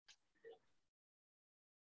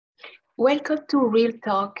Welcome to Real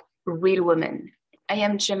Talk, Real Women. I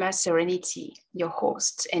am Gemma Serenity, your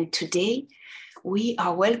host, and today we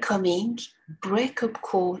are welcoming breakup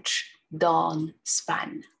coach Dawn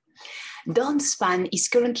Spann. Dawn Spann is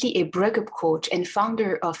currently a breakup coach and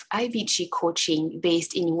founder of IBG Coaching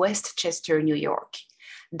based in Westchester, New York.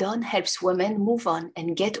 Dawn helps women move on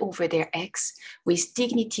and get over their ex with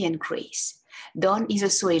dignity and grace. Dawn is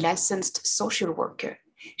also a licensed social worker.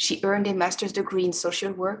 She earned a master's degree in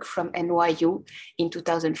social work from NYU in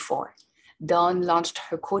 2004. Dawn launched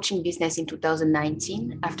her coaching business in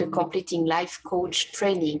 2019 after completing life coach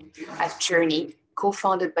training at Journey,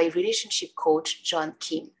 co-founded by relationship coach John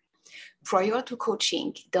Kim. Prior to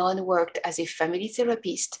coaching, Dawn worked as a family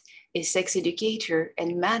therapist, a sex educator,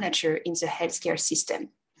 and manager in the healthcare system.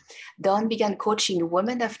 Dawn began coaching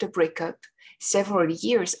women after breakup, several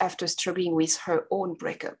years after struggling with her own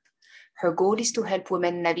breakup. Her goal is to help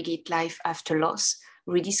women navigate life after loss,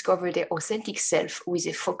 rediscover their authentic self with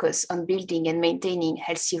a focus on building and maintaining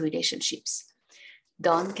healthy relationships.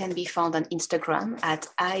 Dawn can be found on Instagram at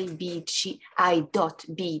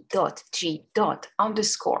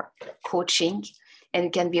i.b.g.coaching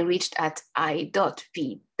and can be reached at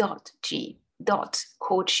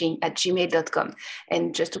i.b.g.coaching@gmail.com.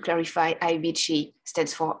 And just to clarify, IBG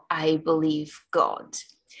stands for I Believe God.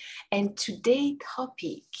 And today's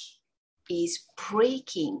topic is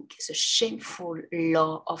breaking the shameful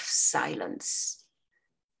law of silence.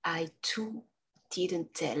 I too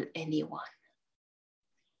didn't tell anyone.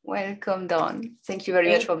 Welcome, Dawn. Thank you very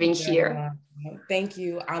much for being here. Thank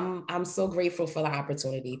you. I'm so grateful for the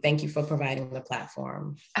opportunity. Thank you for providing the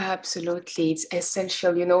platform. Absolutely. It's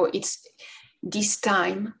essential. You know, it's this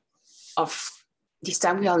time we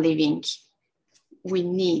are living, we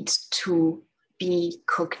need to be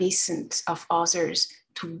cognizant of others,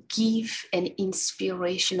 to give an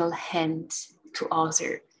inspirational hand to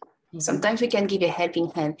others. Mm-hmm. Sometimes we can give a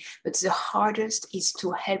helping hand, but the hardest is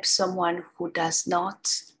to help someone who does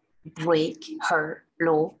not break her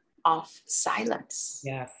law of silence.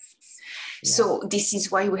 Yes. So this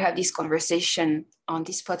is why we have this conversation on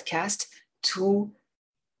this podcast, to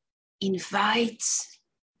invite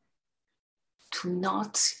to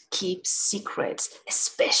not keep secrets,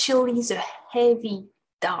 especially the heavy,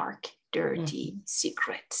 dark, dirty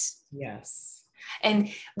secrets. Yes.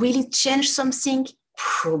 And will it change something?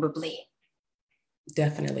 Probably.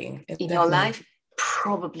 Definitely. In your life?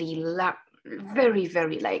 Probably. Very,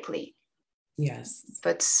 very likely. Yes.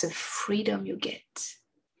 But the freedom you get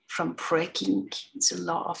from breaking the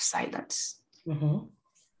law of silence,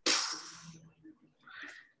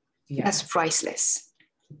 that's priceless.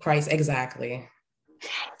 Exactly.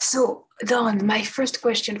 So, Dawn, my first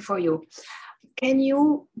question for you. Can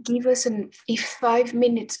you give us a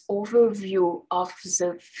 5-minute overview of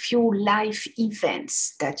the few life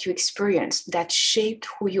events that you experienced that shaped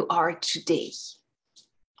who you are today?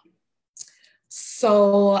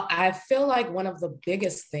 So I feel like one of the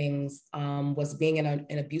biggest things was being in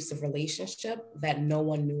an abusive relationship that no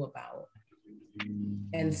one knew about.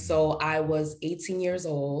 And so I was 18 years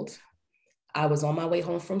old. I was on my way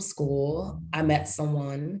home from school. I met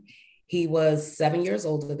someone. He was 7 years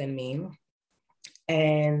older than me.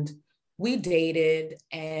 And we dated.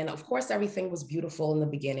 And of course, everything was beautiful in the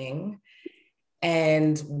beginning.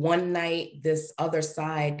 And one night, this other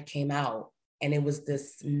side came out. And it was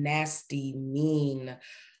this nasty, mean,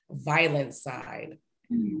 violent side.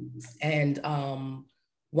 And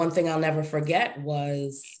one thing I'll never forget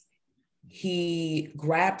was he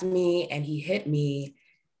grabbed me and he hit me.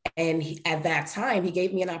 And at that time, he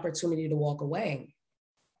gave me an opportunity to walk away.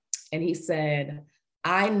 And he said,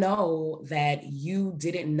 I know that you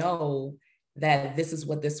didn't know that this is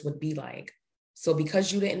what this would be like. So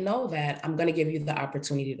because you didn't know that, I'm going to give you the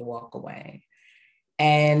opportunity to walk away.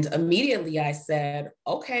 And immediately I said,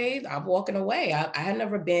 okay, I'm walking away. I had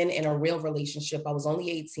never been in a real relationship. I was only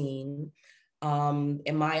 18.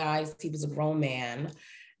 In my eyes, he was a grown man.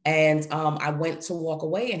 And I went to walk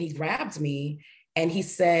away and he grabbed me and he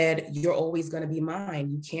said, you're always going to be mine.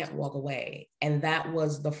 You can't walk away. And that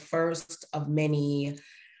was the first of many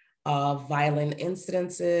violent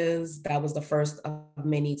incidences. That was the first of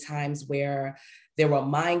many times where there were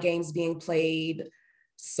mind games being played.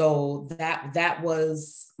 So that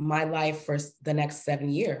was my life for the next 7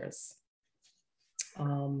 years.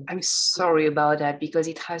 I'm sorry about that, because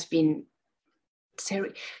it has been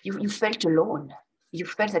terrible. You felt alone. You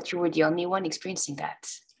felt that you were the only one experiencing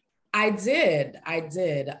that. I did. I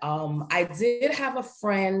did have a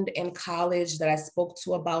friend in college that I spoke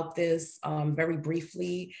to about this very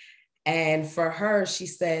briefly. And for her, she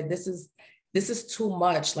said, this is too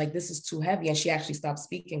much. Like, this is too heavy. And she actually stopped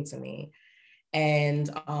speaking to me. And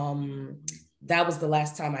that was the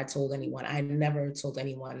last time I told anyone. I never told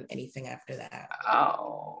anyone anything after that.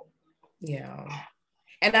 Oh. Yeah.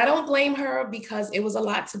 And I don't blame her because it was a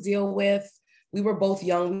lot to deal with. We were both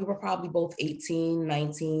young. We were probably both 18,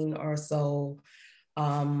 19 or so.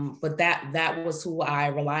 But that was who I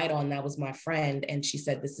relied on. That was my friend. And she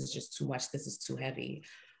said, this is just too much. This is too heavy.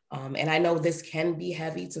 And I know this can be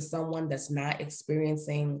heavy to someone that's not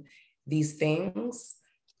experiencing these things.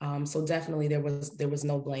 So definitely there was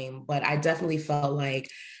no blame, but I definitely felt like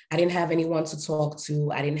I didn't have anyone to talk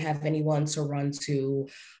to. I didn't have anyone to run to.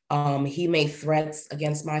 He made threats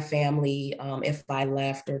against my family if I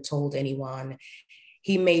left or told anyone.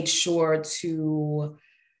 He made sure to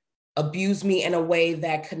abuse me in a way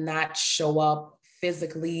that could not show up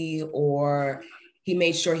physically, or he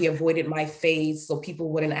made sure he avoided my face so people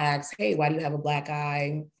wouldn't ask, hey, why do you have a black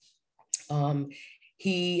eye?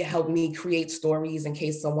 He helped me create stories in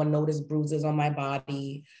case someone noticed bruises on my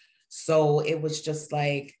body. So it was just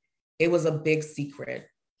like, it was a big secret.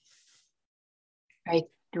 I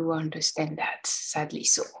do understand that, sadly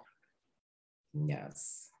so.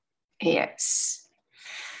 Yes. Yes.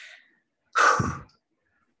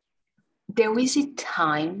 There is a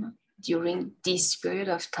time during this period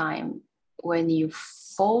of time when you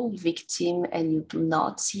fall victim and you do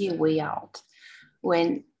not see a way out,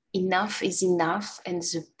 when enough is enough and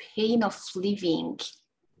the pain of living,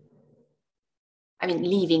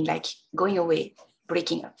 leaving, like going away,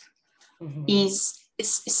 breaking up,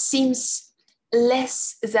 seems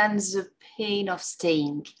less than the pain of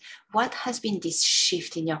staying. What has been this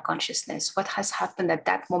shift in your consciousness? What has happened at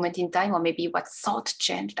that moment in time, or maybe what thought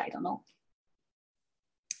changed? I don't know.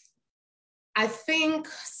 I think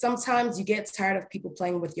sometimes you get tired of people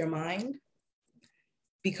playing with your mind,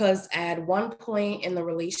 because at one point in the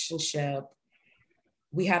relationship,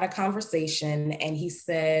 we had a conversation and he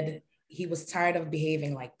said he was tired of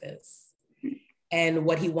behaving like this. And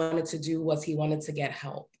what he wanted to do was he wanted to get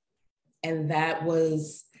help. And that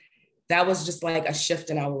was just like a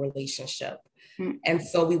shift in our relationship. And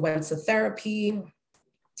so we went to therapy.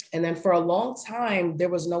 And then for a long time, there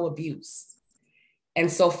was no abuse.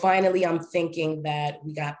 And so finally, I'm thinking that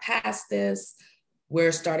we got past this.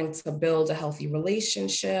 We're starting to build a healthy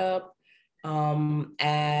relationship.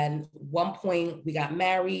 And one point we got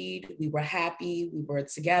married, we were happy, we were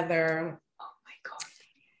together. Oh my God.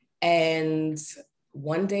 And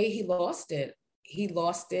one day he lost it. He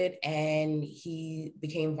lost it and he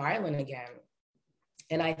became violent again.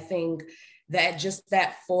 And I think that just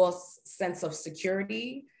that false sense of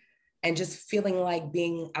security and just feeling like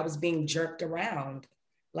I was being jerked around.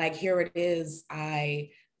 Like, here it is, I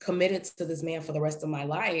committed to this man for the rest of my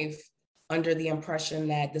life under the impression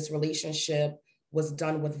that this relationship was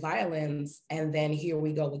done with violence. And then here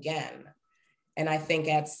we go again. And I think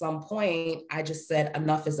at some point, I just said,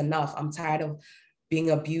 enough is enough. I'm tired of being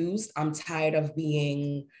abused. I'm tired of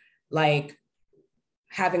being like,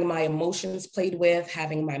 having my emotions played with,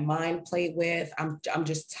 having my mind played with. I'm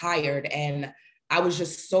just tired. And I was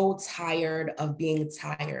just so tired of being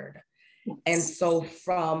tired. And so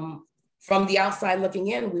from the outside looking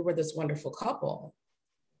in, we were this wonderful couple,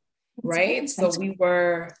 right? So we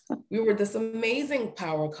were this amazing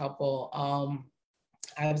power couple.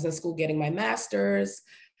 I was in school getting my master's.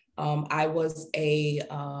 I was a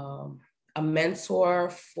mentor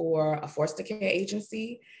for a foster care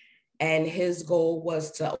agency. And his goal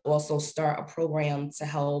was to also start a program to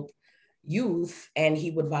help youth. And he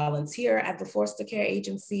would volunteer at the foster care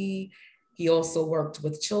agency. He also worked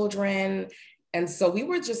with children. And so we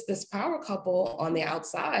were just this power couple on the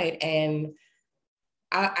outside. And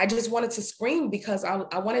I just wanted to scream because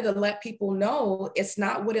I wanted to let people know it's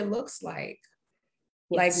not what it looks like.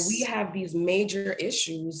 Yes. Like, we have these major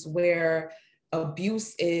issues where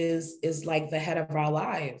abuse is like the head of our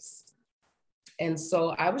lives. And so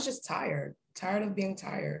I was just tired of being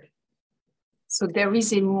tired. So there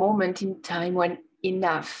is a moment in time when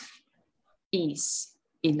enough is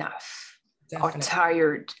enough. Definitely. Or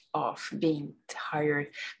tired of being tired.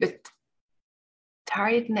 But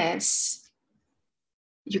tiredness,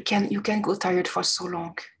 you can go tired for so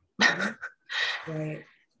long. Right.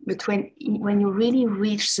 But when you really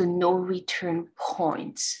reach the no return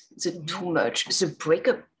point, the too much, the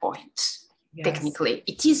breakup point, yes. Technically,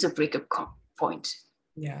 it is a breakup point.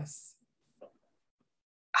 Yes.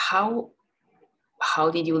 How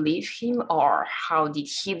did you leave him, or how did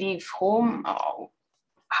he leave home, or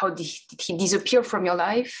how did he disappear from your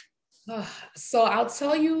life? So I'll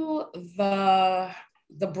tell you,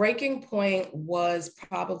 the breaking point was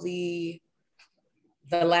probably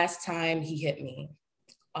the last time he hit me.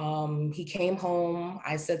 He came home.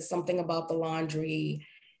 I said something about the laundry,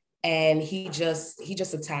 and he just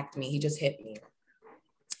attacked me. He just hit me.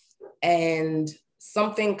 And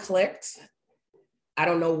something clicked. I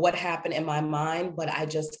don't know what happened in my mind, but I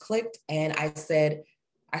just clicked and I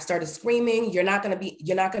started screaming, you're not gonna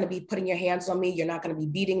be putting your hands on me. You're not gonna be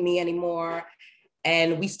beating me anymore.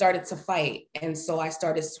 And we started to fight. And so I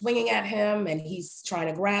started swinging at him and he's trying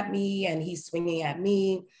to grab me and he's swinging at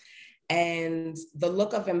me. And the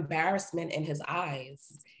look of embarrassment in his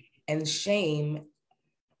eyes and shame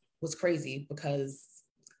was crazy because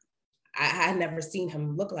I had never seen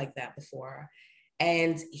him look like that before.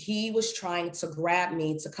 And he was trying to grab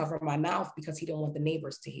me to cover my mouth because he didn't want the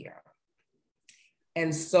neighbors to hear.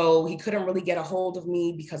 And so he couldn't really get a hold of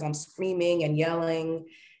me because I'm screaming and yelling.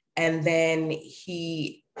 And then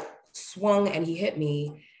he swung and he hit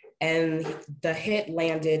me, and the hit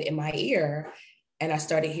landed in my ear. And I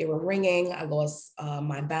started hearing ringing. I lost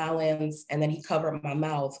my balance, and then he covered my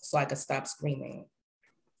mouth so I could stop screaming.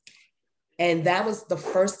 And that was the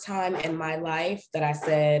first time in my life that I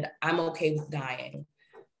said, I'm okay with dying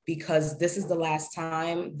because this is the last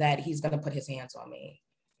time that he's gonna put his hands on me.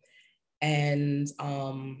 And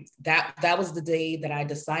that was the day that I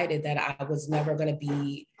decided that I was never gonna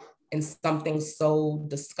be in something so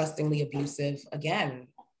disgustingly abusive again,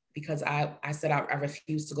 because I said I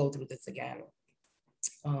refuse to go through this again.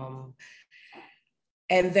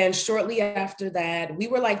 And then shortly after that, we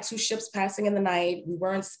were like two ships passing in the night. We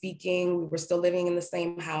weren't speaking. We were still living in the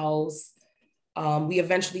same house. We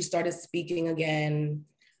eventually started speaking again.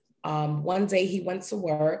 One day he went to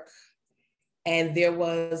work and there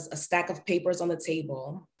was a stack of papers on the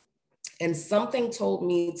table, and something told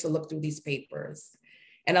me to look through these papers.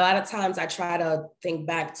 And a lot of times I try to think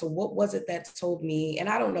back to what was it that told me, and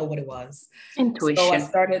I don't know what it was. Intuition. So I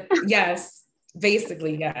started, yes,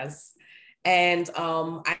 basically, yes. And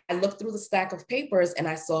I looked through the stack of papers and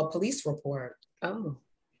I saw a police report. Oh.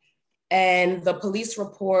 And the police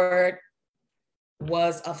report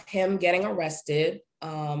was of him getting arrested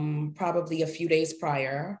probably a few days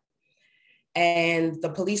prior. And the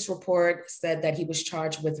police report said that he was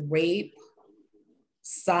charged with rape,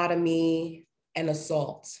 sodomy, and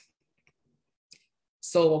assault.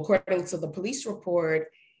 So according to the police report,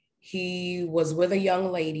 he was with a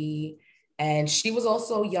young lady, and she was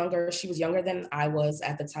also younger. She was younger than I was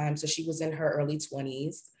at the time. So she was in her early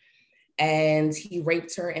 20s. And he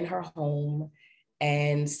raped her in her home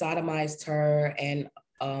and sodomized her and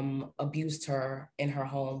abused her in her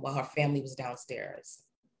home while her family was downstairs.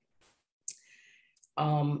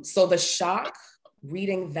 So the shock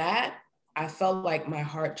reading that, I felt like my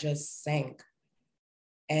heart just sank.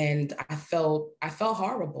 And I felt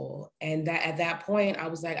horrible. And that at that point, I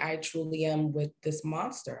was like, I truly am with this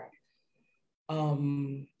monster.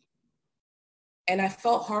 And I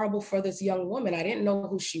felt horrible for this young woman. I didn't know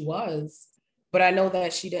who she was, but I know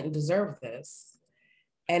that she didn't deserve this.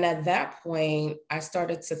 And at that point, I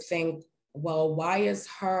started to think, well, why is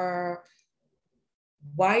her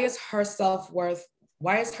self-worth,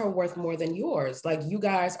 why is her worth more than yours? Like you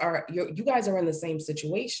guys are in the same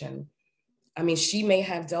situation. I mean, she may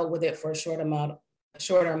have dealt with it for a shorter amount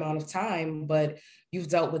of time, but you've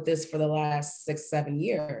dealt with this for the last 6-7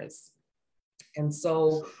 years. And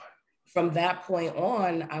so from that point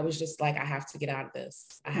on, I was just like, I have to get out of this.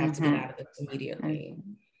 I have to get out of this immediately.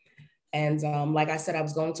 And like I said, I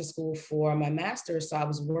was going to school for my master's. So I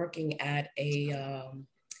was working at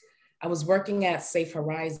Safe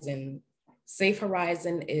Horizon. Safe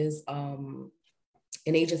Horizon is an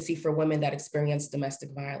agency for women that experience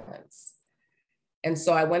domestic violence. And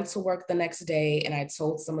so I went to work the next day and I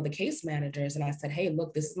told some of the case managers and I said, hey,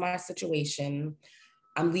 look, this is my situation.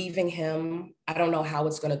 I'm leaving him. I don't know how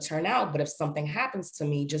it's going to turn out, but if something happens to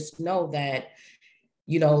me, just know that,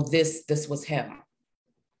 you know, this was him.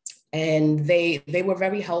 And they were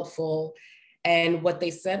very helpful. And what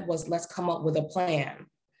they said was, let's come up with a plan.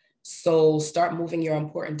 So start moving your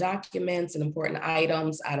important documents and important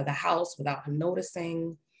items out of the house without him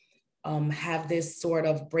noticing. Have this sort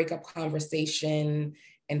of breakup conversation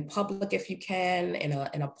in public if you can, in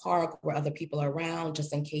a park where other people are around,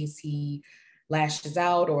 just in case he lashes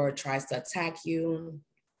out or tries to attack you.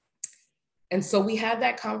 And so we had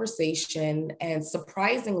that conversation, and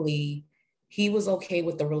surprisingly, he was okay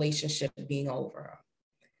with the relationship being over.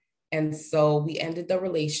 And so we ended the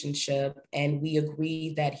relationship and we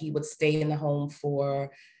agreed that he would stay in the home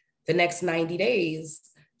for the next 90 days,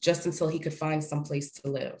 just until he could find some place to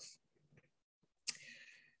live.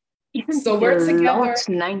 So we're together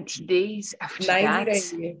 90 days after 90 that.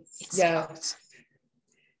 Days. Yes.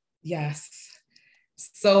 Yes.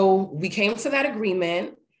 So we came to that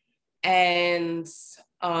agreement, and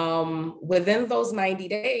within those 90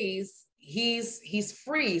 days, he's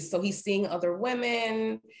free. So he's seeing other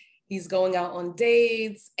women, he's going out on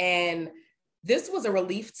dates. And this was a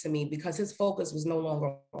relief to me because his focus was no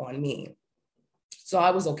longer on me. So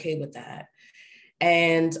I was okay with that.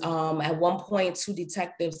 And at one point, 2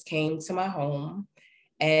 detectives came to my home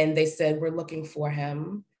and they said, we're looking for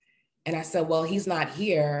him. And I said, well, he's not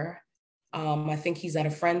here. I think he's at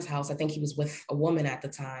a friend's house. I think he was with a woman at the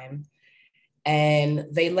time. And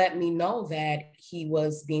they let me know that he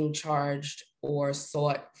was being charged or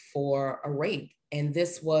sought for a rape. And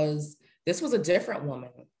this was a different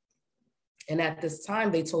woman. And at this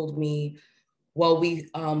time, they told me, well,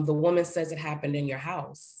 the woman says it happened in your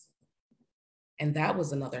house. And that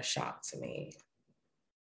was another shock to me.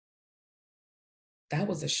 That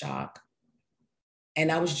was a shock.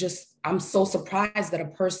 And I'm so surprised that a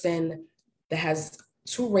person that has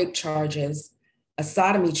 2 rape charges, a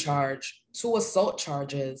sodomy charge, 2 assault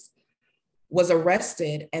charges, was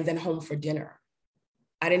arrested and then home for dinner.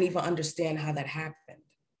 I didn't even understand how that happened.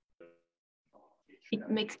 It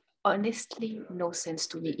makes honestly no sense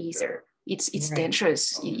to me either. It's Right.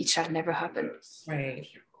 dangerous. It shall never happen. Right.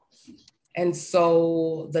 And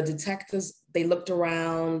so the detectives, they looked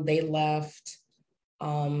around, they left,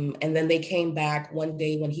 and then they came back one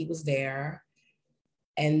day when he was there,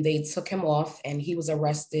 and they took him off, and he was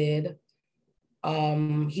arrested.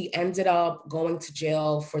 He ended up going to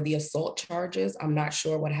jail for the assault charges. I'm not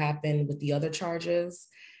sure what happened with the other charges.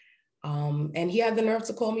 And he had the nerve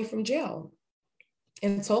to call me from jail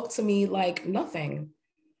and talk to me like nothing.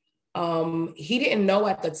 He didn't know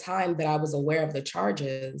at the time that I was aware of the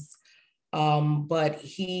charges, but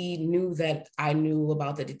he knew that I knew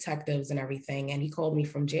about the detectives and everything. And he called me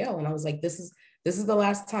from jail, and I was like, this is the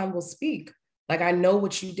last time we'll speak. Like, I know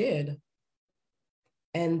what you did.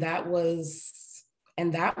 And that was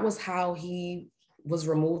how he was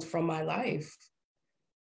removed from my life.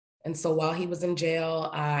 And so while he was in jail,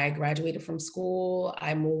 I graduated from school.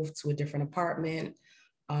 I moved to a different apartment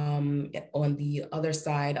on the other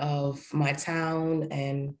side of my town.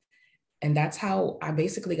 And that's how I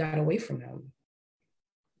basically got away from him.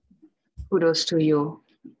 Kudos to you.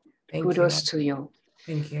 Kudos to you.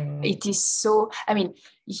 Thank you. It is so,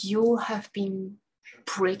 you have been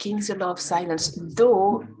breaking the law of silence,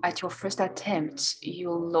 though at your first attempt,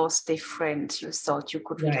 you lost a friend you thought you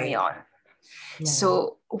could rely on. Yeah.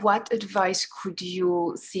 So what advice could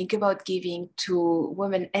you think about giving to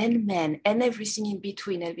women and men and everything in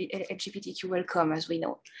between, LGBTQ welcome, as we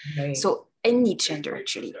know? Right. So any gender,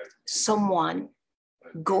 actually, someone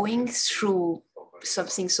going through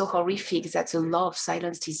something so horrific that the law of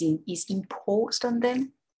silence is imposed on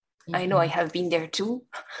them. Mm-hmm. I know I have been there too.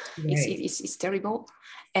 Right. It's terrible.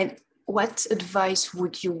 And what advice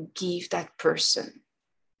would you give that person?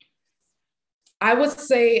 I would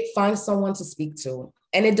say find someone to speak to.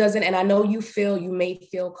 And I know you may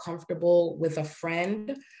feel comfortable with a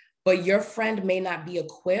friend, but your friend may not be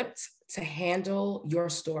equipped to handle your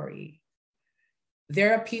story.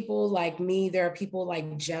 There are people like me, there are people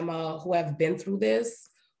like Gemma who have been through this,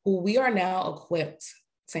 who we are now equipped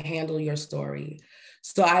to handle your story.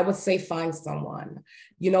 So I would say find someone.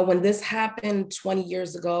 When this happened 20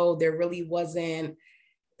 years ago, there really wasn't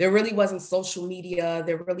social media.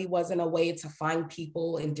 There really wasn't a way to find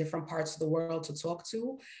people in different parts of the world to talk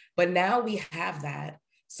to. But now we have that.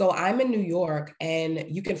 So I'm in New York, and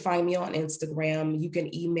you can find me on Instagram. You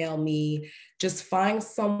can email me. Just find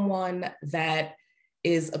someone that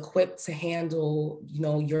is equipped to handle,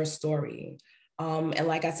 your story. And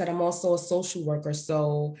like I said, I'm also a social worker.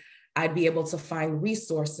 So I'd be able to find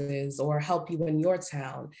resources or help you in your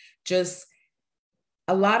town. Just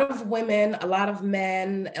a lot of women, a lot of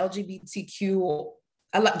men, LGBTQ,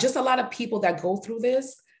 just a lot of people that go through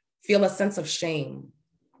this feel a sense of shame.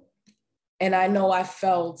 And I know I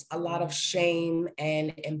felt a lot of shame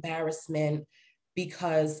and embarrassment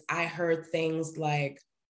because I heard things like,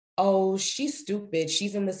 oh, she's stupid,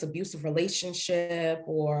 she's in this abusive relationship,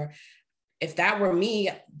 or if that were me,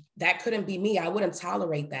 that couldn't be me, I wouldn't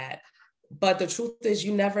tolerate that. But the truth is,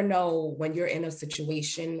 you never know when you're in a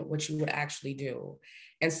situation what you would actually do.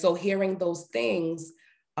 And so hearing those things,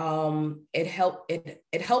 it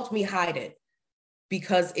helped me hide it,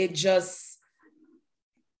 because it just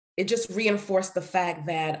reinforced the fact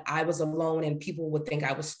that I was alone and people would think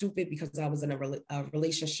I was stupid because I was in a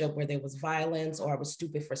relationship where there was violence, or I was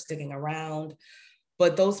stupid for sticking around.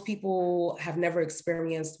 But those people have never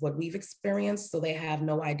experienced what we've experienced, so they have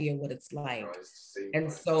no idea what it's like.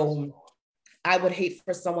 And so I would hate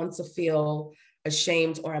for someone to feel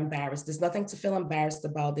ashamed or embarrassed. There's nothing to feel embarrassed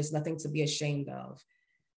about. There's nothing to be ashamed of.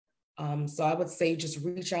 So I would say just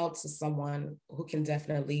reach out to someone who can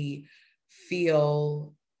definitely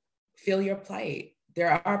feel feel your plight.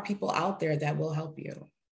 There are people out there that will help you.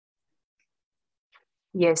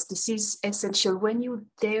 Yes, this is essential. When you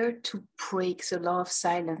dare to break the law of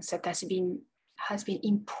silence that has been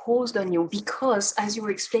imposed on you, because as you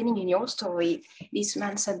were explaining in your story, this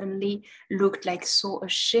man suddenly looked like so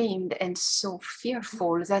ashamed and so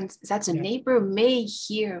fearful that the neighbor may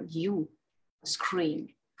hear you scream.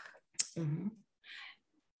 Mm-hmm.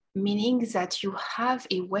 Meaning that you have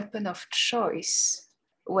a weapon of choice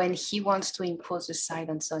when he wants to impose the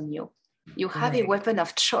silence on you. You have a weapon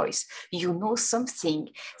of choice. You know something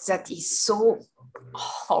that is so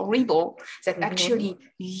horrible that actually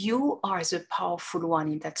you are the powerful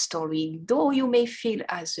one in that story, though you may feel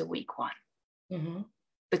as the weak one. Mm-hmm.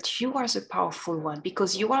 But you are the powerful one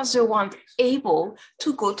because you are the one able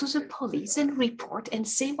to go to the police and report and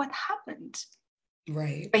say what happened.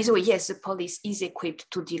 Right. By the way, yes, the police is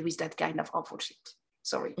equipped to deal with that kind of awful shit.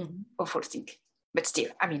 Sorry, awful thing. But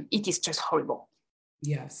still, I mean, it is just horrible.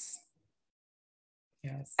 Yes.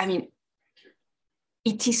 Yes. I mean,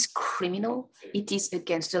 it is criminal. It is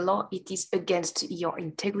against the law. It is against your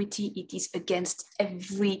integrity. It is against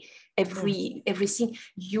everything.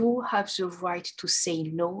 You have the right to say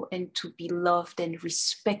no and to be loved and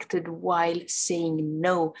respected while saying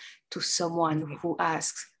no to someone who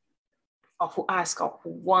asks or who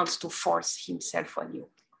wants to force himself on you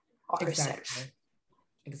or herself.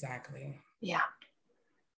 Exactly. Yeah.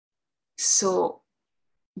 So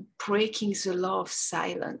breaking the law of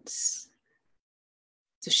silence,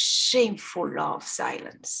 the shameful law of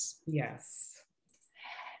silence. Yes.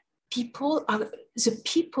 The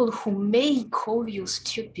people who may call you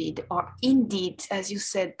stupid are indeed, as you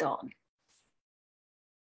said, Dawn,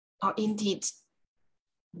 are indeed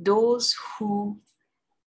those who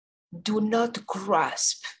do not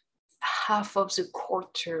grasp half of the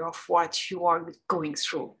quarter of what you are going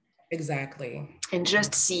through. Exactly. And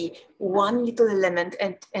just see one little element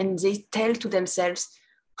and they tell to themselves,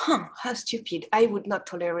 how stupid, I would not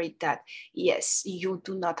tolerate that. Yes, you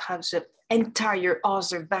do not have the entire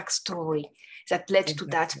other backstory that led to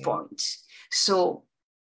that point. So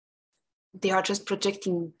they are just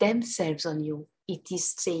projecting themselves on you. It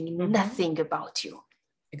is saying nothing about you.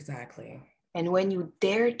 Exactly. And when you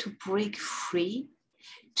dare to break free,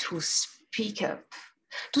 to speak up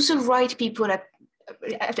to the right people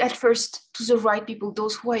at first, to the right people,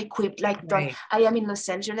 those who are equipped, like Dawn. I am in Los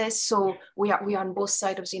Angeles, so we are on both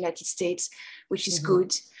sides of the United States, which is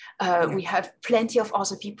good. We have plenty of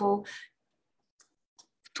other people.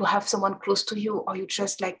 To have someone close to you, or you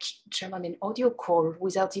just like jump on an audio call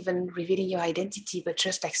without even revealing your identity, but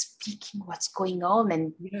just like speaking what's going on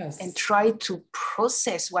and try to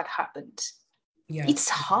process what happened. It's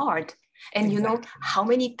hard. And you know, how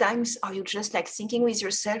many times are you just like thinking with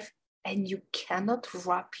yourself and you cannot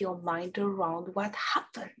wrap your mind around what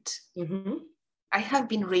happened? I have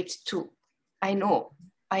been raped too. I know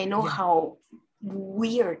how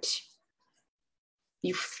weird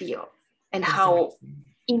you feel and how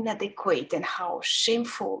inadequate and how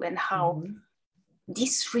shameful and how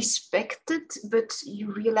disrespected, but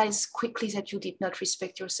you realize quickly that you did not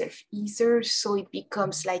respect yourself either. So it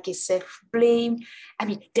becomes like a self-blame. I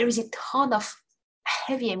mean, there is a ton of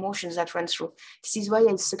heavy emotions that run through. This is why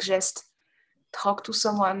I suggest talk to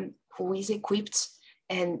someone who is equipped.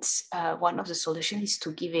 And one of the solutions is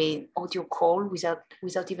to give an audio call without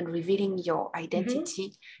even revealing your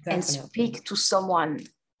identity and speak to someone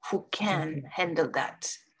who can handle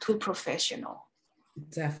that, to a professional.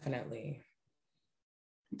 Definitely.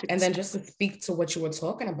 And then just to speak to what you were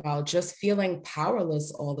talking about, just feeling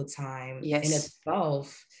powerless all the time in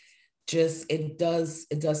itself, it does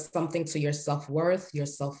something to your self-worth, your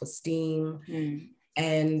self-esteem.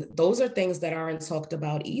 And those are things that aren't talked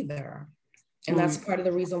about either. And that's part of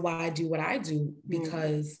the reason why I do what I do,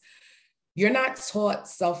 because you're not taught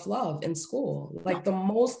self-love in school. Like the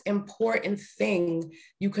most important thing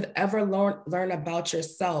you could ever learn about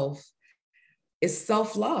yourself is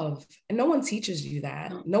self-love. And no one teaches you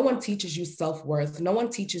that. No one teaches you self-worth. No one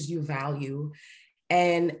teaches you value.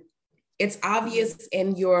 And it's obvious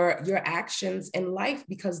in your actions in life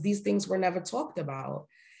because these things were never talked about.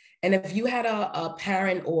 And if you had a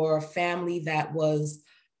parent or a family that was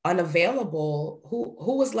unavailable,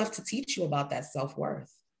 who was left to teach you about that self-worth?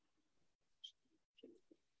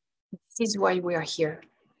 This is why we are here.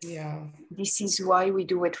 Yeah. This is why we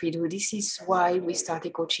do what we do. This is why we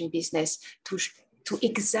started coaching business, to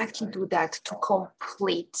exactly do that, to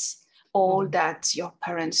complete all that your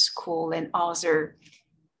parents, school, and other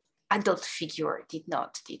adult figure did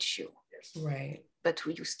not teach you. Right. But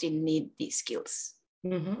you still need these skills.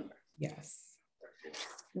 Yes.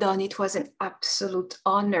 Dawn, it was an absolute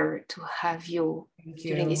honor to have you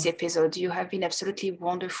during this episode. You have been absolutely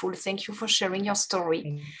wonderful. Thank you for sharing your story.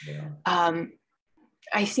 Thank you.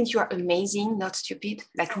 I think you are amazing, not stupid,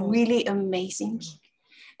 like really amazing.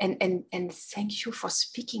 And thank you for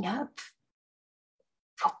speaking up,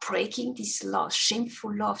 for breaking this law,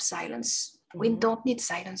 shameful law of silence. We don't need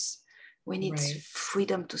silence. We need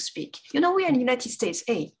freedom to speak. You know, we are in the United States.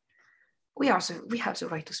 Hey, we have the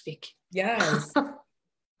right to speak. Yes.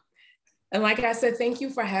 And like I said, thank you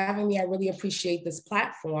for having me. I really appreciate this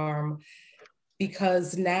platform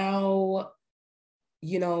because now,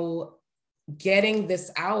 you know, getting this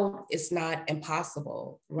out is not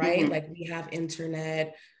impossible, right? Like we have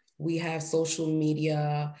internet, we have social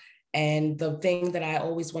media, and the thing that I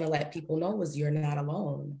always want to let people know is you're not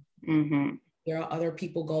alone. There are other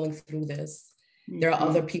people going through this. There are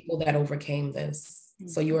other people that overcame this.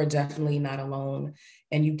 So you are definitely not alone,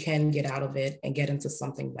 and you can get out of it and get into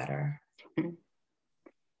something better.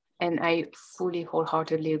 And I fully,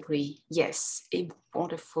 wholeheartedly agree. Yes, a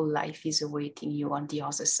wonderful life is awaiting you on the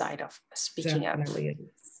other side of speaking Definitely up.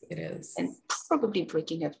 It is. And probably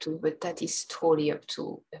breaking up too, but that is totally up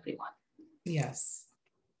to everyone. Yes.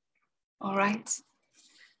 All right.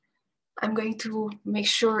 I'm going to make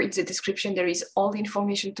sure in the description there is all the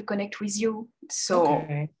information to connect with you. So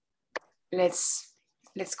let's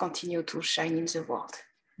continue to shine in the world.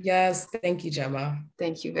 Yes, thank you, Gemma.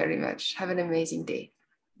 Thank you very much. Have an amazing day.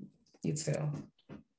 You too.